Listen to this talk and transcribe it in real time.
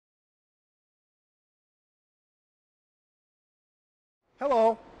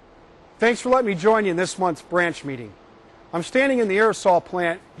Hello. Thanks for letting me join you in this month's branch meeting. I'm standing in the aerosol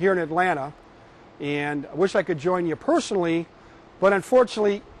plant here in Atlanta, and I wish I could join you personally, but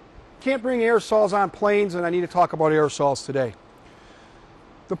unfortunately can't bring aerosols on planes, and I need to talk about aerosols today.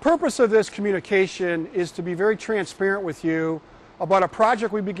 The purpose of this communication is to be very transparent with you about a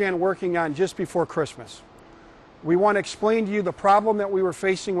project we began working on just before Christmas. We want to explain to you the problem that we were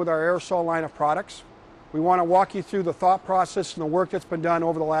facing with our aerosol line of products. We want to walk you through the thought process and the work that's been done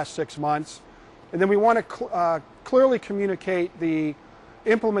over the last 6 months. And then we want to clearly communicate the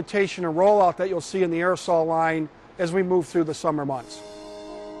implementation and rollout that you'll see in the aerosol line as we move through the summer months.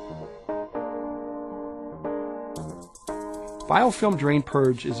 Biofilm Drain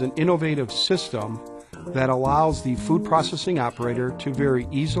Purge is an innovative system that allows the food processing operator to very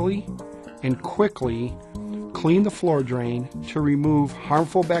easily and quickly clean the floor drain to remove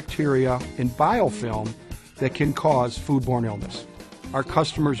harmful bacteria and biofilm that can cause foodborne illness. Our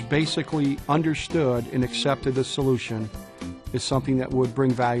customers basically understood and accepted the solution as something that would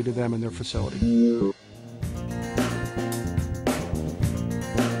bring value to them in their facility.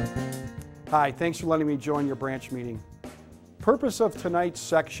 Hi, thanks for letting me join your branch meeting. Purpose of tonight's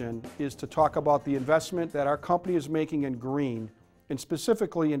section is to talk about the investment that our company is making in green, and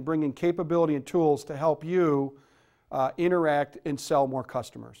specifically in bringing capability and tools to help you interact and sell more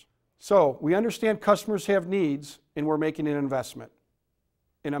customers. So we understand customers have needs, and we're making an investment.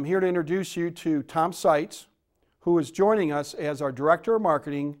 And I'm here to introduce you to Tom Seitz, who is joining us as our Director of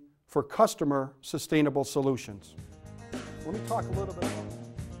Marketing for Customer Sustainable Solutions. Let me talk a little bit about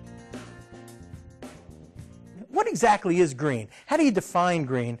that. What exactly is green? How do you define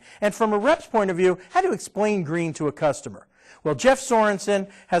green? And from a rep's point of view, how do you explain green to a customer? Well, Jeff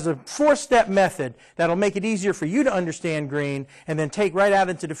Sorensen has a 4-step method that'll make it easier for you to understand green and then take right out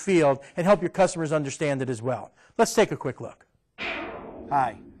into the field and help your customers understand it as well. Let's take a quick look.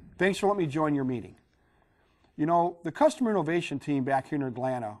 Hi, thanks for letting me join your meeting. You know, the customer innovation team back here in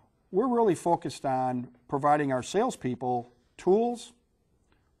Atlanta, we're really focused on providing our salespeople tools,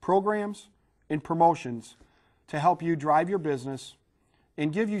 programs, and promotions to help you drive your business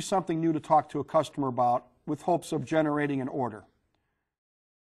and give you something new to talk to a customer about with hopes of generating an order.